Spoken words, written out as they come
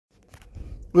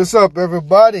What's up,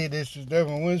 everybody? This is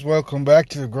Devin Wins. Welcome back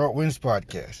to the Growth Wins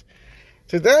podcast.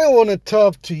 Today, I want to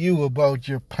talk to you about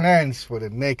your plans for the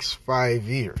next 5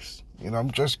 years. I'm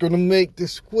just going to make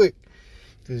this quick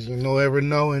because, every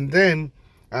now and then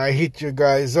I hit you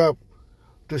guys up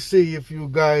to see if you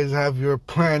guys have your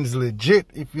plans legit,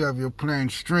 if you have your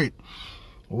plans straight.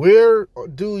 Where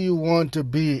do you want to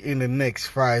be in the next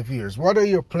 5 years? What are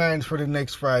your plans for the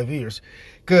next 5 years?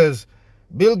 Because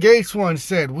Bill Gates once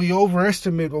said, we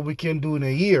overestimate what we can do in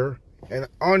a year and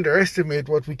underestimate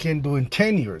what we can do in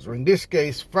 10 years, or in this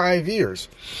case, 5 years.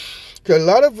 Because a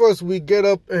lot of us, we get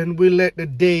up and we let the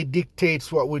day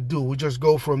dictate what we do. We just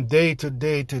go from day to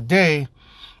day to day,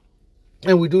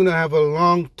 and we do not have a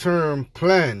long-term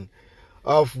plan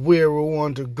of where we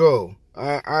want to go.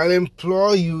 I'll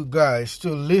implore you guys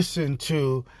to listen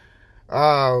to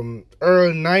Earl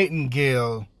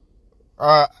Nightingale,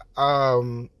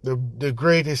 the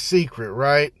Greatest Secret,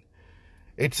 right?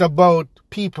 It's about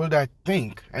people that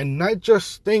think, and not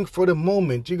just think for the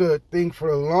moment. You gotta think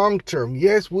for the long term.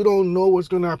 Yes, we don't know what's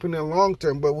gonna happen in the long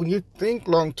term, but when you think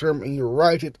long term and you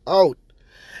write it out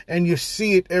and you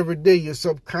see it every day, your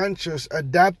subconscious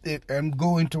adapt it and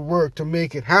go into work to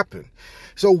make it happen.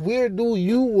 So where do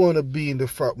you want to be in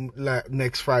the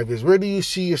next 5 years? Where do you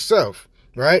see yourself,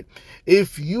 right?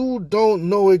 If you don't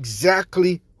know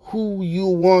exactly who you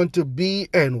want to be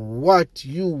and what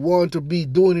you want to be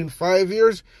doing in 5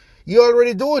 years, you're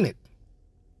already doing it.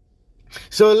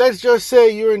 So let's just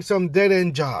say you're in some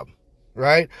dead-end job,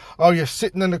 right? Or you're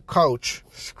sitting on the couch,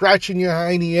 scratching your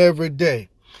hiney every day,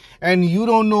 and you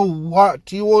don't know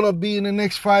what you want to be in the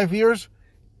next 5 years.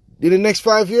 In the next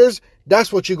 5 years,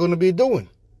 that's what you're going to be doing.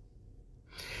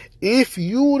 If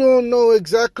you don't know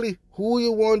exactly who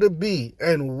you want to be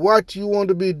and what you want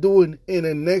to be doing in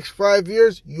the next 5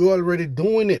 years, you're already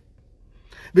doing it.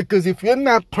 Because if you're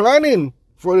not planning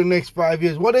for the next 5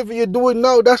 years, whatever you're doing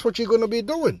now, that's what you're going to be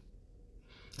doing.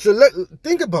 So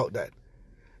think about that.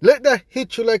 Let that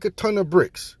hit you like a ton of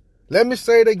bricks. Let me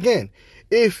say it again.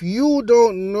 If you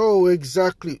don't know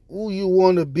exactly who you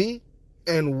want to be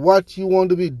and what you want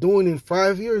to be doing in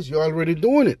 5 years, you're already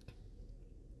doing it.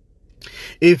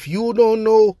 If you don't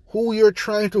know who you're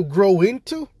trying to grow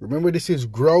into, remember this is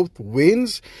Growth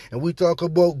Wins, and we talk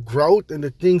about growth and the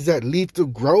things that lead to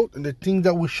growth and the things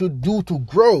that we should do to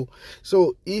grow.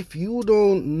 So if you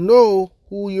don't know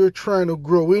who you're trying to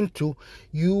grow into,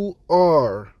 you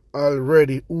are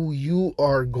already who you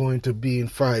are going to be in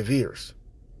 5 years.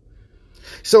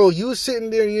 So you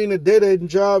sitting there, you're in a dead-end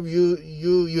job, you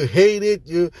hate it,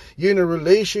 you're in a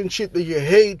relationship that you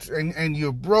hate, and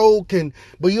you're broke,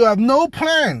 but you have no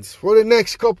plans for the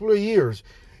next couple of years.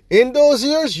 In those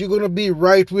years, you're going to be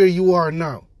right where you are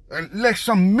now, unless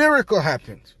some miracle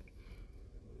happens.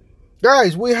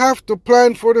 Guys, we have to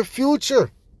plan for the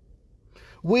future.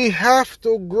 We have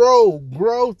to grow.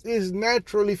 Growth is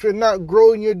natural. If you're not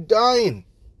growing, you're dying.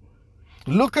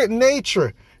 Look at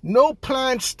nature. No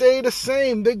plants stay the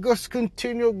same. They just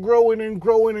continue growing and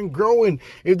growing and growing.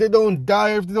 If they don't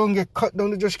die, if they don't get cut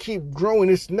down, they just keep growing.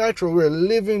 It's natural. We're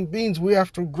living beings. We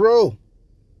have to grow.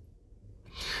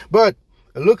 But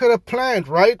look at a plant,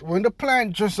 right? When the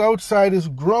plant just outside is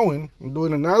growing, I'm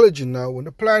doing an analogy now. When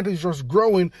the plant is just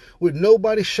growing with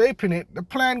nobody shaping it, the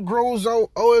plant grows out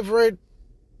however it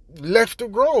left to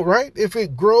grow, right? If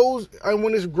it grows, and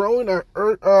when it's growing, a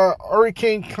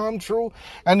hurricane comes through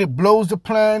and it blows the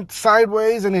plant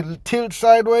sideways and it tilts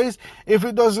sideways. If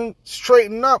it doesn't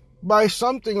straighten up by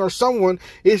something or someone,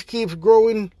 it keeps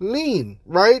growing lean,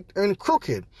 right? And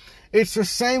crooked. It's the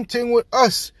same thing with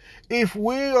us. If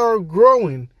we are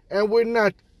growing and we're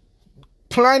not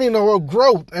planning our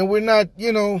growth and we're not,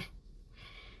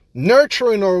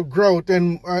 nurturing our growth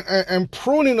and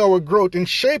pruning our growth and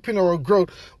shaping our growth,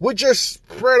 we just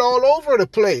spread all over the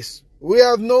place. We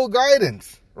have no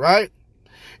guidance, right?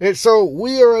 And so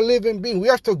we are a living being. We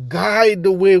have to guide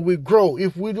the way we grow.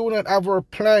 If we do not have our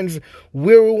plans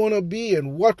where we want to be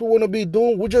and what we want to be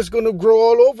doing, we're just going to grow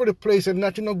all over the place and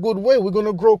not in a good way. We're going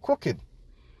to grow crooked.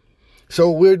 So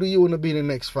where do you want to be in the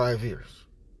next 5 years?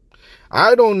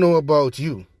 I don't know about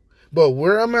you, but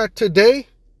where I'm at today,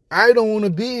 I don't want to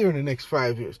be here in the next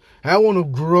 5 years. I want to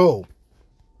grow.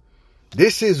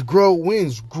 This is Growth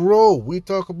Wins. Grow. We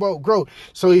talk about growth.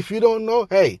 So if you don't know,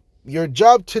 hey, your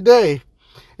job today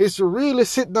is to really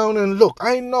sit down and look.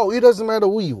 I know it doesn't matter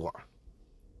who you are.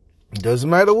 It doesn't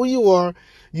matter who you are.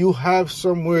 You have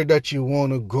somewhere that you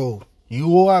want to go.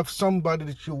 You have somebody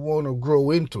that you want to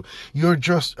grow into. You're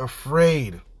just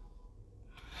afraid.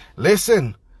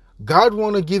 Listen, God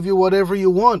want to give you whatever you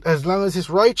want as long as it's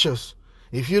righteous.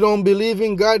 If you don't believe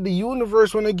in God, the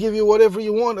universe want to give you whatever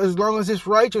you want as long as it's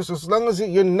righteous, as long as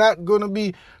you're not going to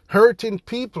be hurting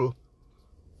people.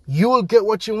 You will get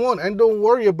what you want. And don't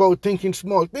worry about thinking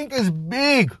small. Think as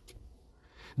big.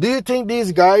 Do you think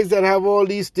these guys that have all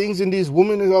these things and these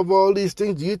women that have all these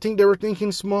things, do you think they were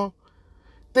thinking small?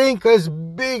 Think as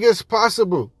big as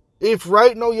possible. If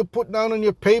right now you put down on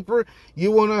your paper,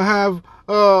 you want to have,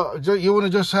 you want to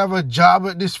just have a job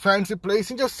at this fancy place,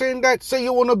 and just saying that, say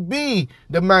you want to be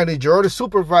the manager or the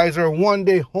supervisor and one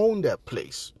day own that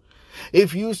place.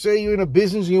 If you say you're in a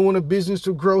business and you want a business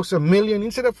to gross $1 million,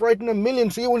 instead of writing $1 million,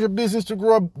 say you want your business to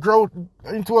grow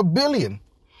into $1 billion.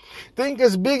 Think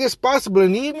as big as possible.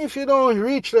 And even if you don't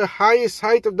reach the highest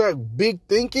height of that big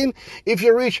thinking, if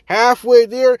you reach halfway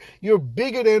there, you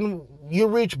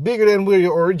reach bigger than where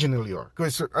you originally are.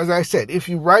 Because as I said, if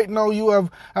you right now you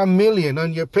have $1 million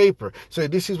on your paper, so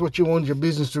this is what you want your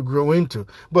business to grow into.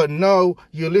 But now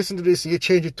you listen to this and you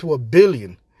change it to $1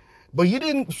 billion. But you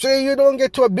didn't say you don't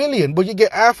get to $1 billion, but you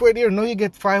get halfway there. No, you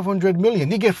get 500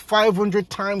 million. You get 500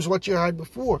 times what you had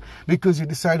before because you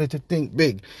decided to think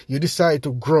big. You decided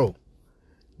to grow.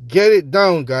 Get it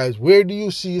down, guys. Where do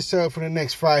you see yourself in the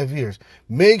next 5 years?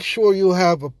 Make sure you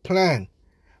have a plan.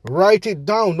 Write it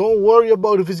down. Don't worry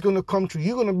about if it's going to come true.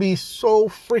 You're going to be so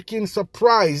freaking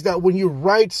surprised that when you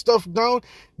write stuff down,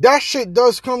 that shit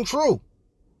does come true.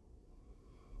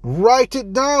 Write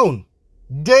it down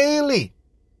daily.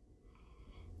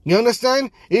 You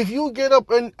understand? If you get up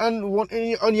and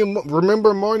on your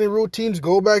remember morning routines,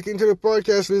 go back into the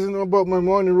podcast, listen about my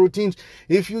morning routines.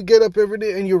 If you get up every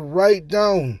day and you write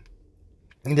down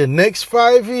in the next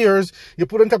 5 years, you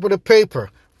put on top of the paper.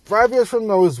 5 years from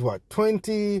now is what?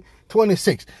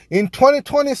 2026. In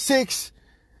 2026,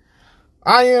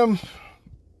 I am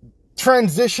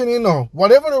transitioning, or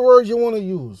whatever the word you want to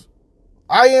use.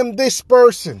 I am this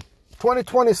person.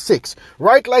 2026.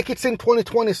 Write like it's in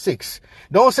 2026.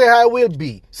 Don't say I will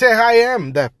be. Say I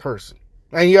am that person.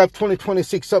 And you have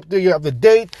 2026 up there. You have the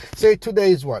date. Say today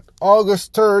is what?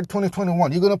 August 3rd,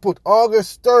 2021. You're going to put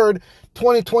August 3rd,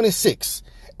 2026.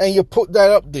 And you put that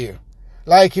up there.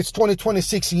 Like it's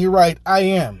 2026 and you write, I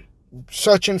am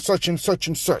such and such and such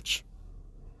and such.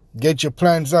 Get your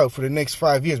plans out for the next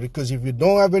 5 years. Because if you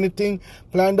don't have anything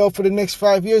planned out for the next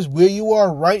 5 years, where you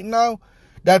are right now,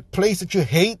 that place that you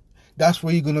hate, that's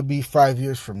where you're going to be 5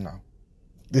 years from now.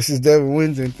 This is Devin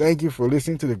Wins, and thank you for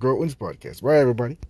listening to the Growth Wins podcast. Bye, everybody.